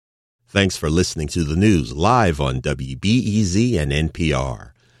Thanks for listening to the news live on WBEZ and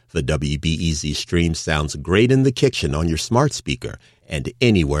NPR. The WBEZ stream sounds great in the kitchen on your smart speaker and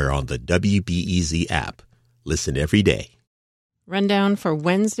anywhere on the WBEZ app. Listen every day. Rundown for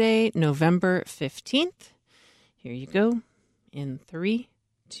Wednesday, November 15th. Here you go in 3,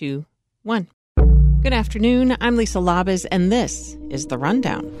 2, 1. Good afternoon. I'm Lisa Labas, and this is The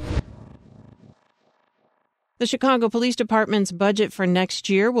Rundown. The Chicago Police Department's budget for next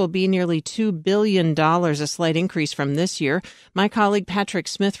year will be nearly $2 billion, a slight increase from this year. My colleague Patrick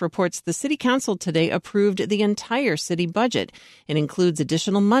Smith reports the City Council today approved the entire city budget. It includes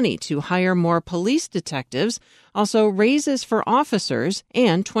additional money to hire more police detectives, also raises for officers,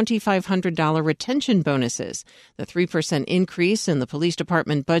 and $2,500 retention bonuses. The 3% increase in the police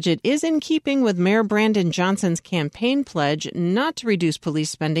department budget is in keeping with Mayor Brandon Johnson's campaign pledge not to reduce police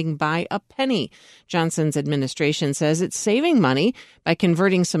spending by a penny. Johnson's administration says it's saving money by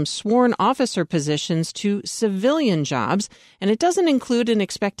converting some sworn officer positions to civilian jobs, and it doesn't include an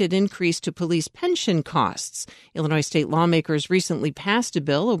expected increase to police pension costs. Illinois state lawmakers recently passed a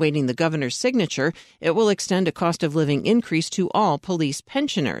bill awaiting the governor's signature. It will extend a cost of living increase to all police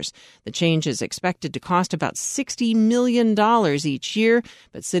pensioners. The change is expected to cost about $60 million each year,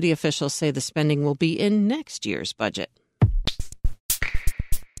 but city officials say the spending will be in next year's budget.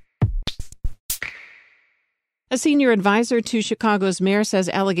 A senior advisor to Chicago's mayor says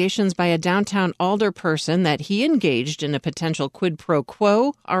allegations by a downtown alderperson that he engaged in a potential quid pro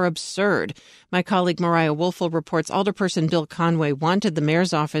quo are absurd. My colleague Mariah Woelfel reports Alderperson Bill Conway wanted the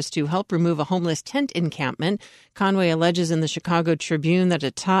mayor's office to help remove a homeless tent encampment. Conway alleges in the Chicago Tribune that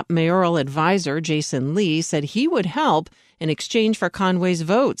a top mayoral advisor, Jason Lee, said he would help in exchange for Conway's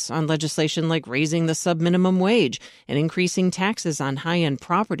votes on legislation like raising the sub-minimum wage and increasing taxes on high-end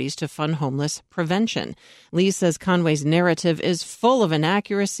properties to fund homeless prevention. Lee says Conway's narrative is full of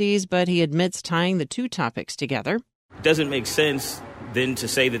inaccuracies, but he admits tying the two topics together. It doesn't make sense then to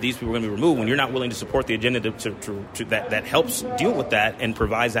say that these people are going to be removed when you're not willing to support the agenda that helps deal with that and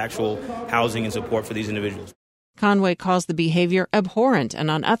provides actual housing and support for these individuals. Conway calls the behavior abhorrent and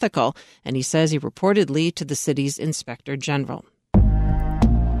unethical, and he says he reported Lee to the city's inspector general.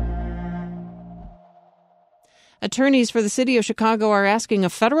 Attorneys for the city of Chicago are asking a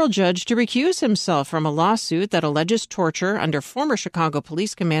federal judge to recuse himself from a lawsuit that alleges torture under former Chicago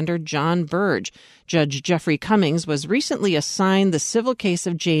Police Commander John Burge. Judge Jeffrey Cummings was recently assigned the civil case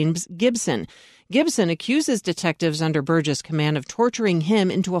of James Gibson. Gibson accuses detectives under Burge's command of torturing him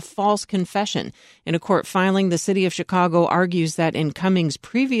into a false confession. In a court filing, the city of Chicago argues that in Cummings'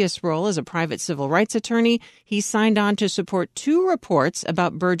 previous role as a private civil rights attorney, he signed on to support 2 reports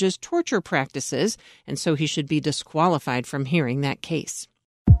about Burge's torture practices, and so he should be disqualified from hearing that case.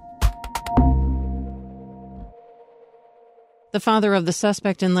 The father of the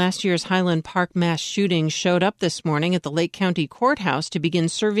suspect in last year's Highland Park mass shooting showed up this morning at the Lake County courthouse to begin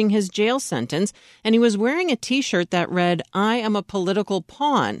serving his jail sentence, and he was wearing a T-shirt that read, "I am a political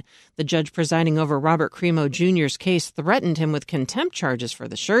pawn." The judge presiding over Robert Cremo Jr.'s case threatened him with contempt charges for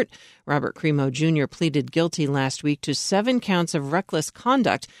the shirt. Robert Cremo Jr. pleaded guilty last week to 7 counts of reckless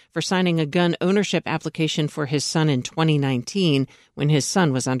conduct for signing a gun ownership application for his son in 2019 when his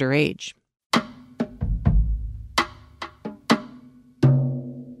son was underage.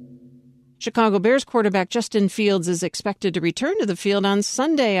 Chicago Bears quarterback Justin Fields is expected to return to the field on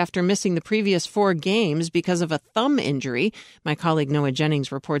Sunday after missing the previous 4 games because of a thumb injury. My colleague Noah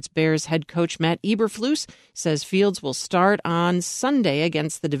Jennings reports Bears head coach Matt Eberflus says Fields will start on Sunday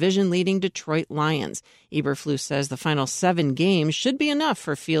against the division-leading Detroit Lions. Eberflus says the final 7 games should be enough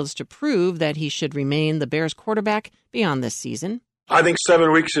for Fields to prove that he should remain the Bears quarterback beyond this season. I think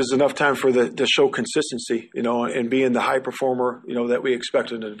 7 weeks is enough time for to show consistency, and being the high performer, that we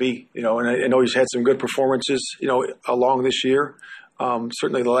expect him to be, and I know he's had some good performances, along this year.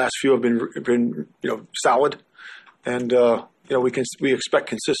 Certainly the last few have been solid, and we expect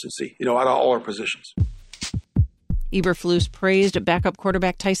consistency, out of all our positions. Eberflus praised backup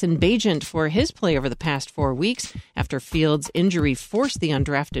quarterback Tyson Bagent for his play over the past 4 weeks after Fields' injury forced the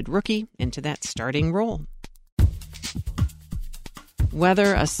undrafted rookie into that starting role.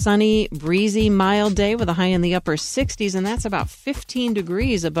 Weather, a sunny, breezy, mild day with a high in the upper 60s, and that's about 15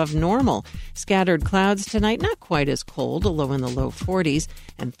 degrees above normal. Scattered clouds tonight, not quite as cold, a low in the low 40s.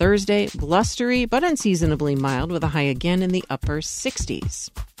 And Thursday, blustery but unseasonably mild with a high again in the upper 60s.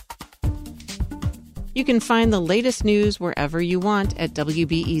 You can find the latest news wherever you want at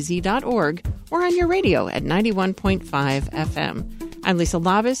WBEZ.org or on your radio at 91.5 FM. I'm Lisa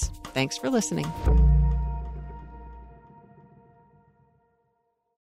Labas. Thanks for listening.